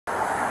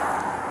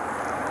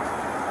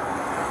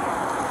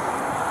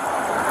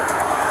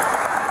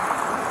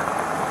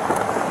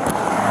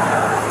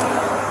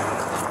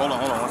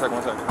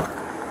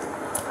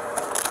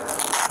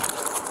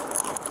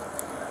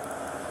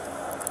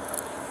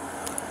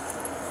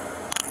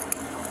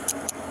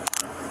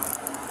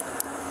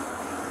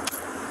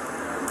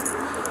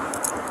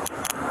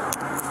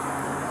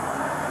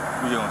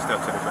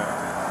step to the back.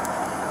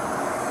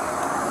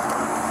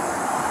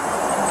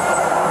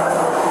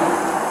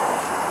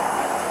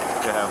 You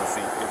can have a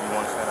seat. If you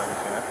want to stand up, you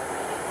can.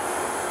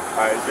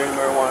 Alright, is there any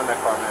marijuana in that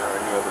car, man, or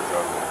any other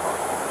drugs in the car?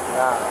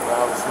 Nah,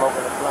 I was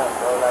smoking a blunt,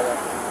 bro. Like that.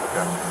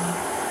 Okay.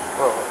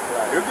 Bro,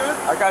 like, You're good.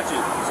 I got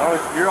you. As long as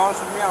you're honest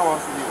with me, I'm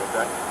honest with you,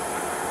 okay?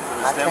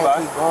 So I can't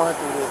keep going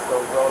through this,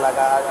 though, bro. Like,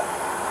 I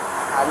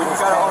just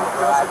can't,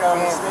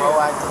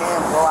 bro. I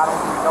can't, bro. I don't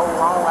do no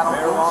wrong. I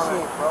don't do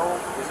shit, bro.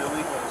 It's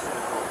illegal.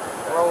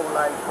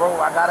 Bro,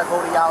 I gotta go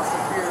to y'all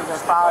superiors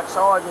and file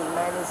charges,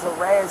 man. It's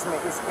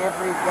harassment. It's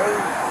every day.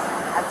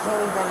 I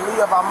can't even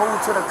live. I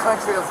moved to the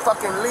country to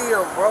fucking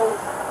live, bro.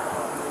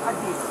 I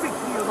did 6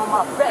 years on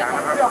my back.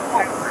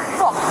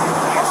 Fuck.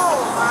 Come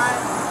on,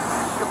 man.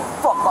 Give a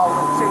fuck about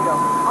them shit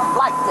up. I'm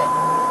like that.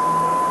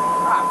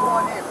 I go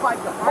in there and fight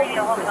the police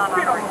and spit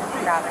on the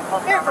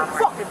shit. Every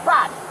fucking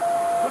body.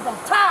 Cause I'm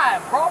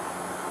tired, bro.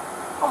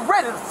 I'm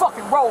ready to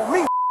fucking roll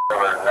me.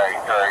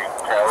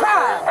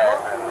 Tired, bro.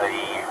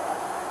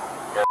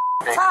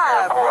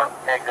 Tired, bro.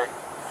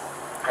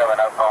 Coming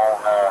up on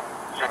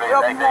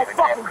whatever you want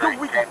fucking do,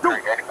 we can do.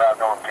 That's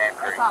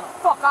how the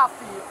fuck I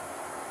feel.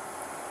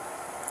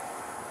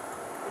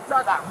 Bitch,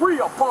 I got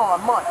real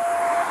bond money.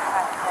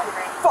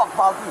 Fuck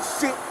about this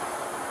shit.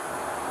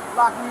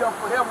 Lock me up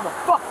for whatever the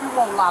fuck you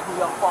want to lock me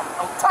up for.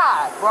 I'm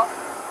tired, bro.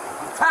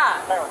 I'm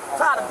tired. I'm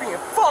tired of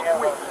being fucked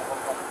with.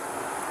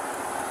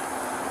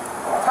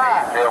 I'm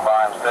tired. Still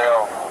by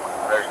himself.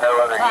 There's no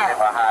other unit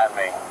behind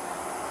me.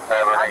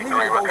 I need to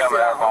go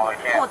sell. I'm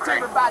going to tell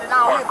everybody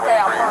down here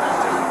bad burning.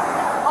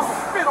 I'm going to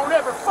spit on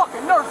every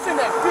fucking nurse in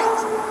that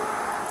bitch.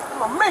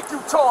 I'm going to make you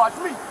charge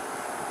me.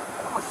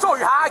 I'm going to show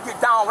you how I get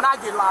down when I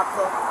get locked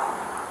up.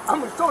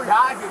 I'm going to show you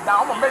how I get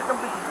down. I'm going to make them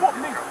bitches whoop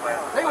me.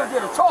 They going to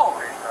get a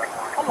charge.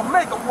 I'm going to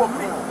make them whoop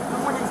me.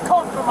 When these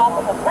cops come out,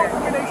 I'm going to put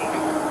them in their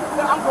feet.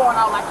 Then I'm going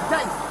out like a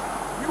gangster.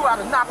 You got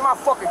to knock my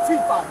fucking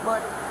teeth out,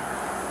 buddy.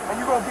 And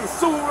you're going to get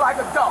sued like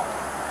a dog.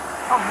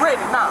 I'm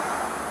ready now.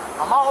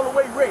 I'm all the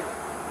way ready.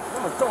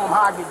 I'm gonna show him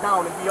how I get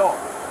down and be off.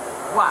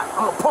 Why?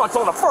 I'm gonna punch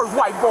on the first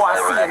white boy I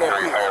see in that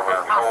bitch.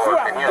 I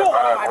swear I'm going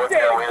on my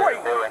damn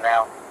break.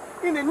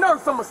 Any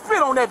nurse, I'm gonna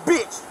spit on that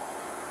bitch.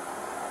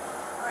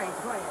 I ain't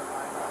playing,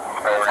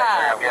 man.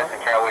 Tired, bro.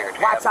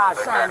 Watch how I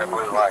shine in this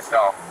bitch. Watch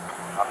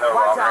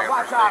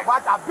how,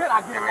 I bet I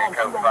get along with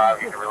you on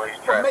this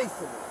bitch. For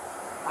Mason.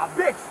 I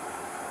bet you.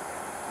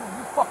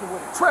 You fucking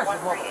with a treasure,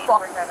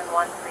 motherfucker.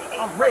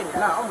 I'm ready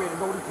now. I'm ready to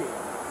go to jail.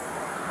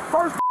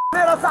 First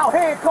let us out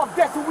handcuffed,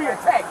 guess who we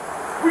attack?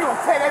 We gonna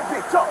tear that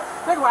bitch up.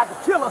 They gonna have to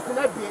kill us in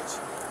that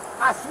bitch.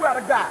 I swear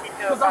to God.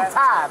 Cause I'm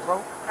tired,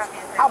 bro.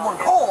 I work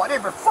hard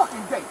every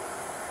fucking day.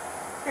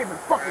 Every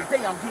fucking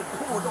day I'm getting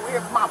pulled over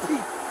every my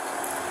people.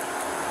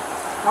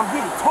 I'm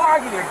getting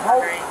targeted,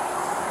 bro.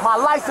 My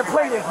license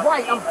plate is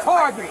white, I'm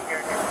targeted.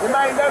 It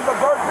ain't nothing but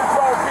birth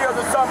control pills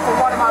or something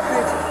for one of my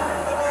bitches.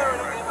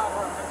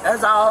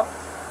 That's all.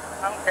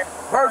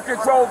 Birth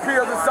control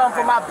pills or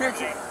something for my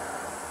bitches.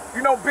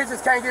 You know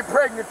bitches can't get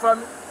pregnant from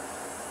me.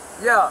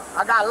 Yeah,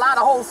 I got a lot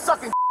of hoes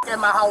sucking in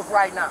my house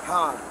right now.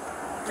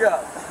 Yeah.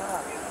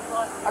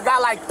 I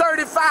got like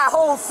 35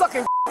 hoes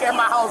sucking in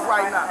my house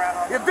right now.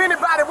 If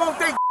anybody want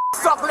they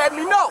suck, let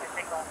me know.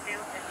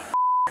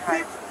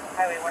 Bitch,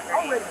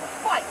 I'm ready to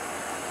fight.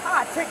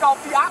 I take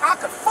off the, I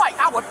could fight.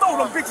 I would throw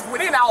them bitches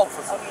within the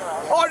office.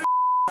 All they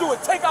do is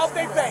take off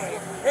their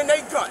bag and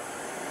they gun.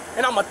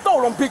 And I'ma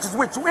throw them bitches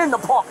with you in the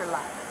parking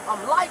lot.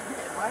 I'm like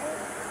that,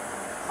 man.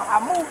 I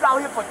moved out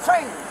here for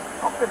change.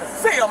 I'm finna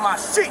sell my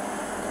shit.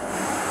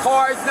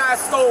 Car is not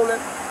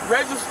stolen.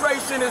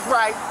 Registration is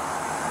right.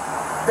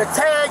 The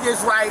tag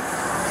is right.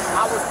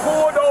 I was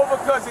pulled over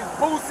because it's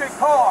Boosie's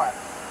car.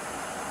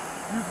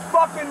 You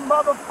fucking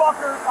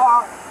motherfuckers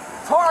are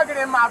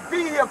targeting my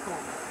vehicle.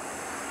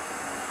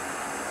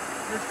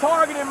 You're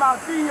targeting my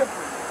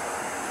vehicle.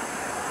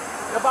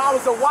 If I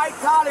was a white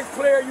college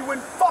player, you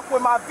wouldn't fuck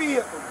with my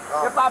vehicle.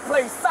 If I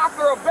played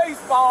soccer or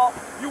baseball,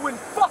 you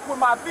wouldn't fuck with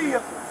my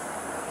vehicle.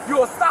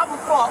 You'll stop him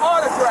for an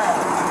autograph.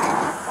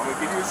 I'm gonna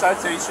give you a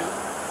citation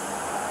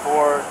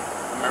for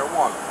the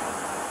marijuana.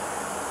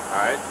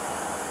 Alright?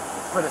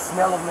 For the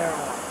smell of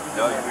marijuana.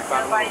 No, you'll be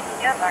fine.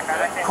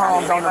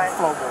 Crumbs on the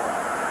floorboard.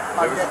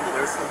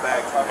 There's some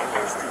bags in there.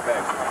 There's 2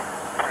 bags in there.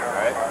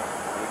 Alright? I'm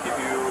gonna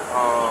give you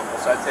a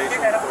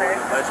citation for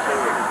alleged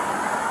burglary.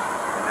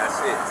 And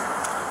that's it.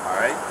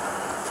 Alright?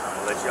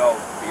 I'm gonna let y'all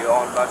be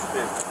on about your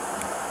business.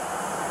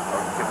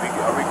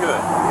 Are we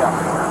good?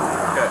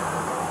 Yeah. Okay.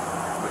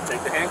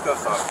 Take the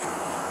handcuffs off you.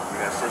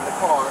 You're gonna sit in the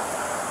car.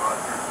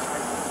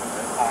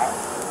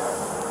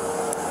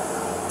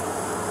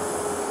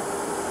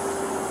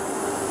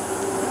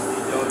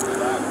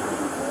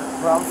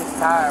 Bro, I'm just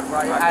tired, bro.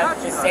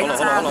 It's 8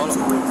 times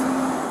in 2 weeks.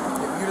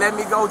 If you let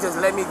me go, just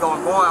let me go.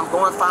 I'm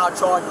going to file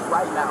charges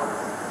right now.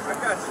 I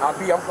got you.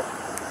 I'm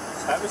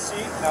Just have a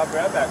seat and I'll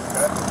grab back,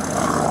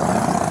 okay?